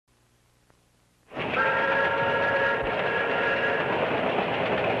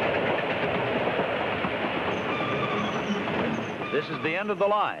This is the end of the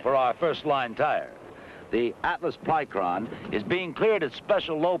line for our first line tire. The Atlas Plycron is being cleared at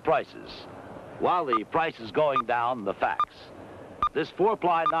special low prices. While the price is going down, the facts. This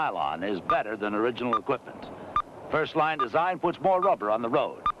 4-ply nylon is better than original equipment. First line design puts more rubber on the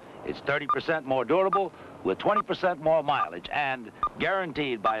road. It's 30% more durable with 20% more mileage and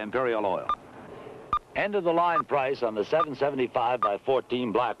guaranteed by Imperial Oil. End of the line price on the 775 by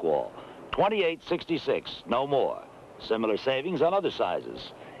 14 Blackwall, $28.66, no more. Similar savings on other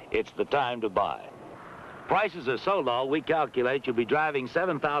sizes. It's the time to buy. Prices are so low, we calculate you'll be driving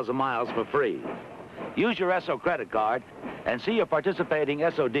 7,000 miles for free. Use your Esso credit card and see your participating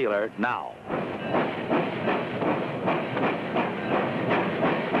Esso dealer now.